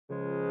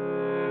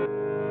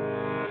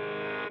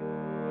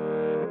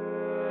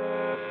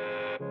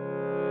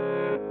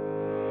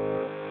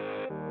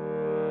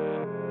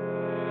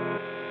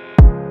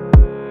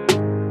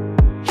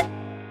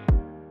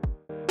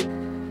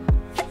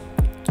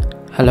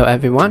Hello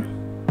everyone,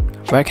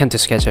 welcome to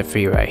Sketchup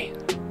vray.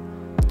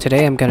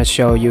 Today I'm gonna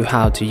show you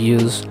how to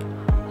use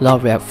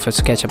Laubwerk for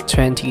Sketchup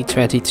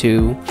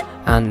 2022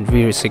 and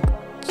V6.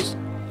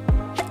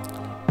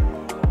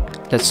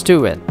 Let's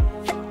do it.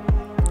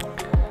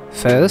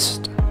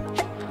 First,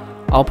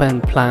 open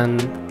Plan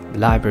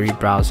Library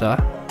browser.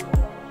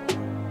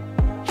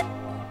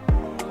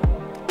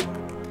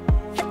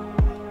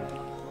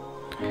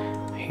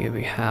 Here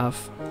we have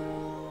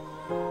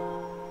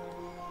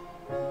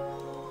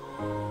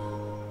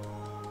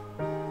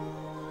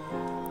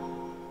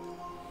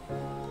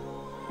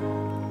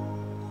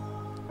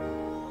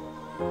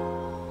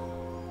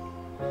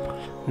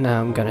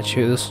Now I'm gonna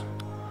choose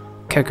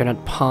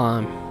coconut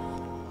palm.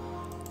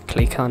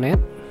 Click on it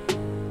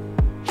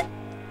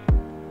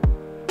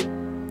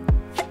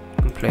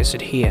and place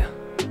it here.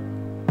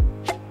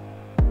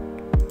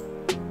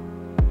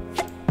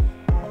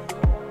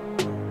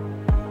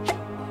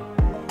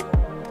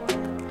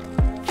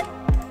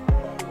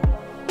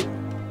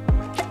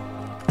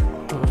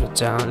 Move it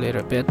down a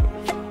little bit.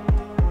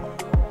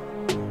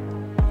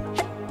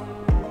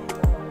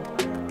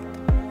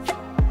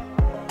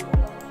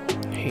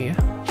 Here.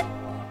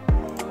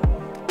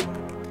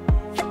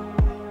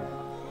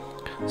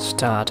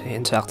 Start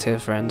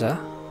interactive render.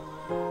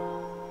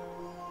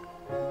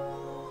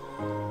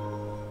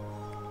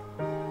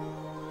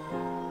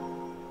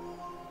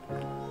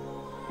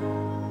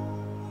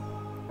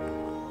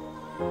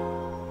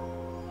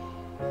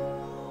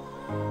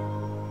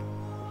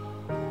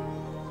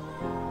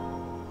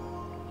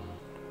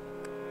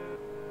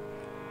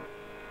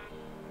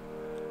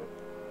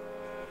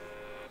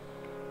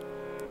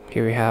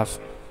 Here we have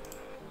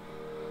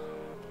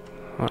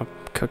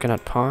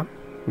coconut palm.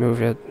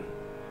 Move it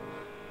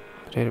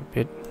a little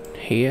bit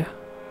here.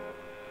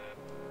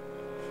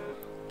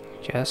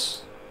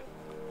 Yes.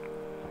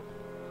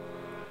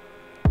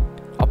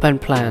 Open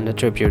Plan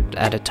Attribute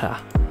Editor.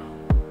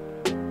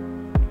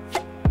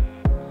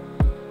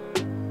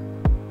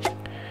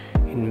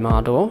 In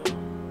Model,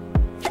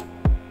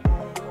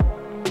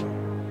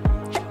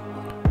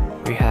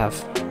 we have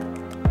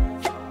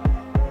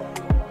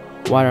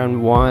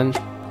 1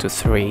 to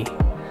 3,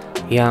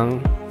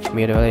 young,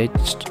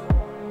 middle-aged,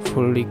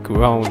 fully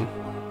grown.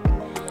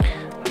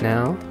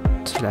 Now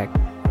select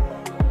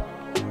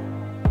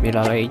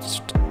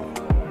middle-aged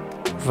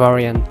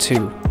variant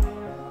 2.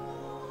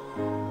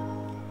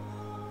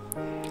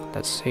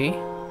 Let's see.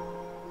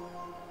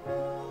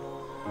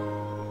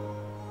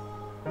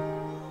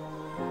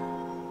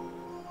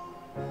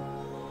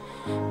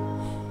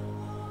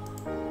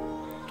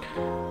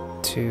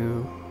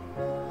 To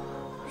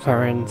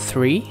variant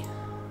 3.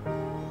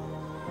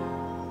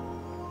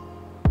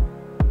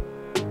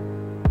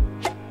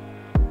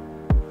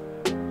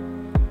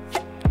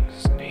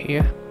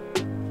 Here.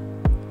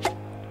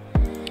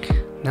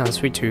 Now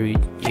switch to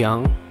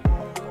young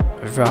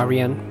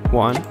variant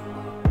 1.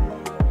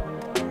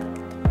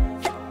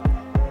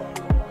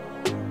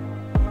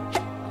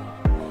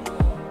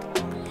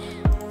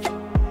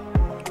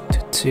 To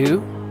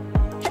 2.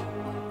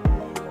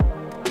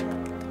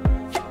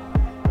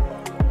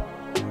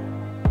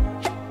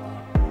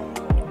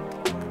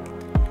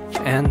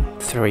 And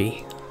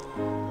 3.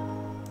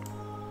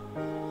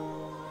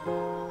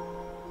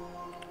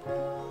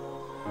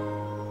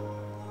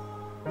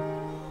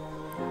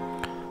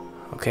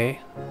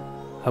 Okay,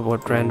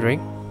 about rendering.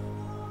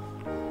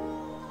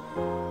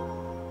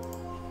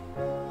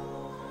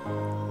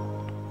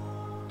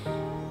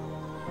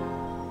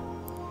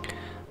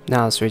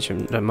 Now switch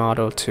the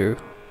model to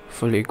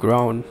fully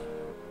grown.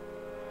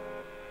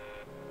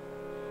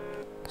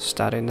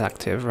 Start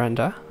interactive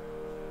render.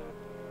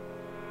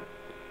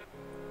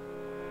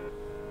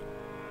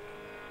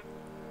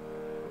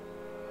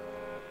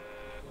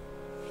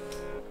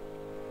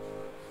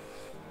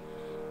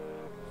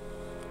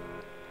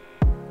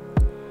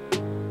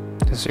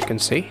 As you can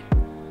see,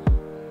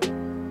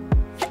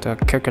 the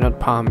coconut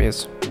palm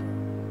is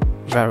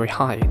very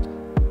high.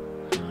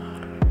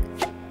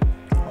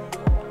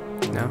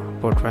 Now,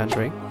 board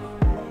rendering.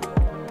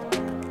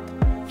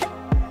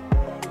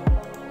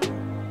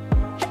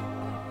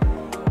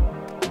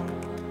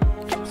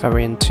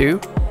 Variant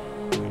 2.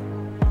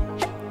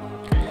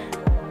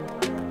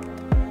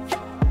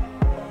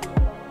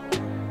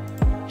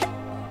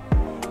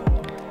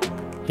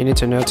 You need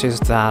to notice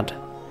that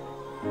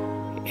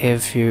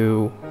if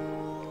you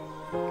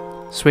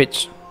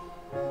switch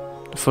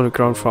the fully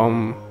grown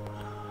from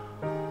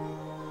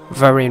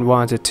variant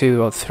 1 to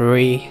 2 or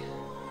 3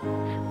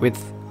 with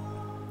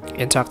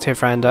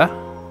interactive render,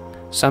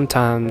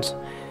 sometimes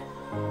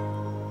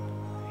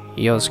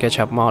your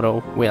SketchUp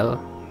model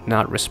will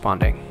not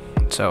responding,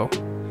 so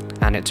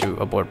I need to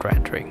abort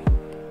rendering.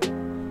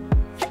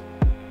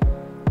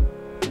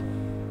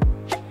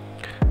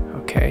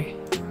 Okay,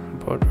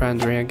 abort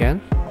rendering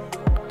again.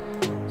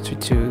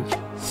 2,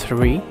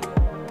 3.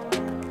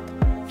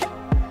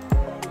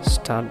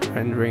 Start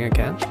rendering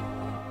again.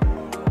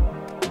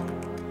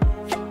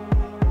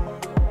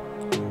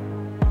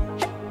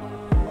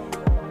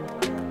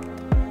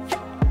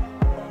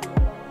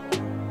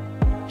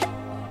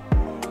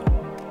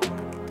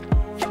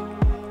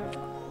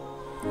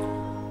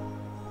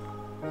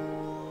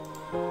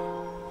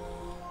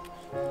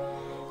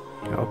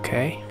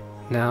 Okay,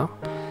 now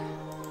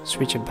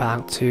switch it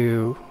back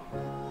to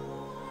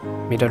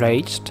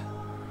middle-aged.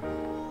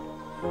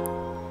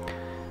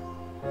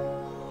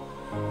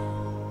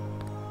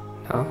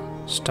 Now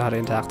start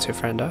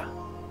interactive render.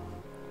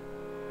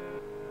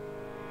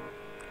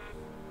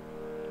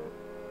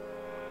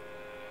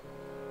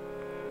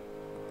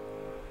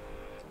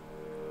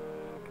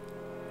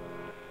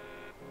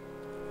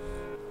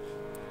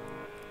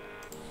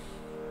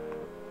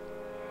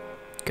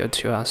 Go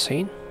to our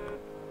scene.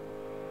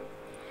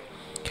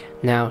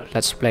 Now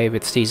let's play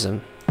with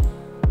season.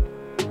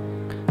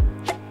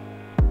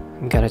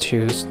 I'm gonna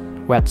choose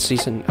wet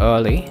season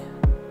early.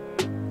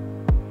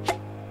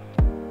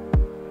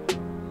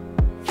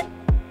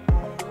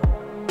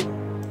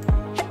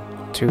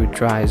 To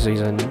dry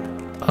season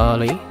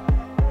early.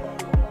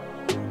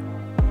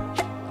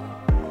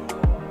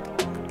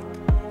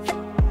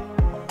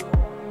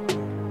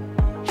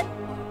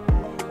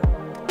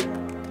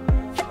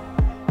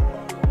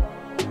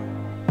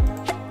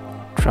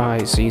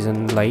 Dry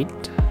season late.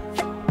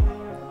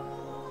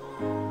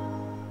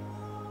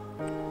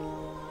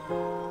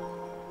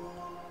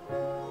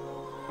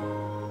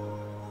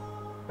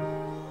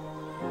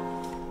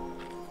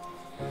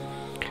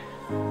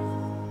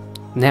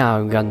 Now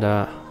I'm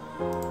gonna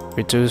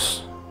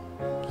reduce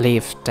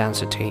leaf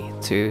density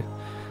to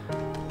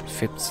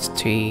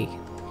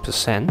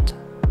 50%.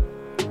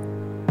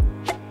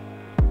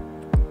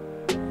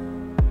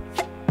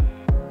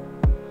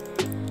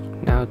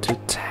 Now to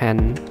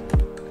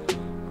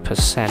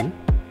 10%.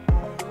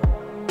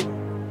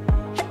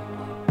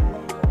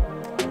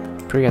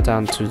 Bring it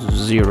down to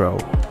 0.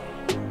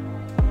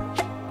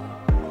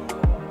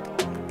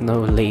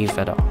 No leaf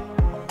at all.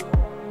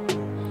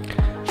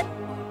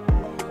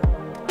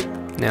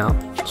 Now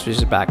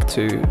switch it back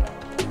to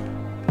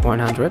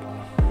 100.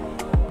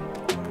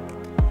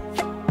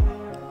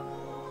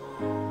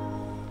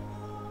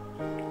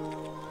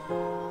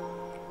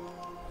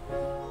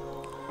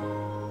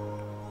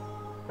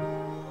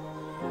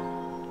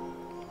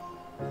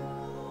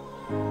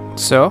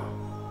 So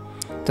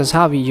that's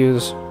how we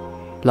use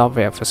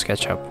Laubwerk for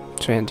Sketchup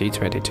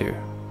 2022.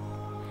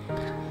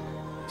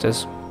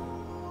 Just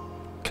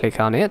click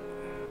on it,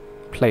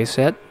 place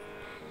it,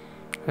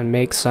 and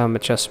make some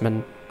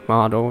adjustment,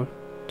 model,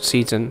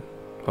 season,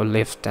 or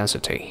leaf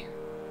density.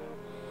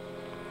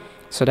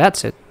 So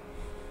that's it.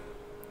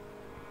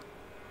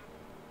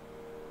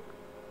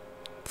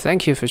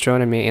 Thank you for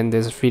joining me in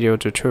this video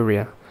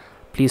tutorial.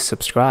 Please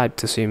subscribe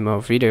to see more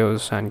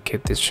videos and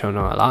keep this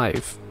channel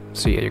alive.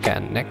 See you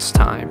again next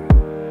time.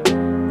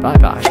 Bye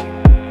bye.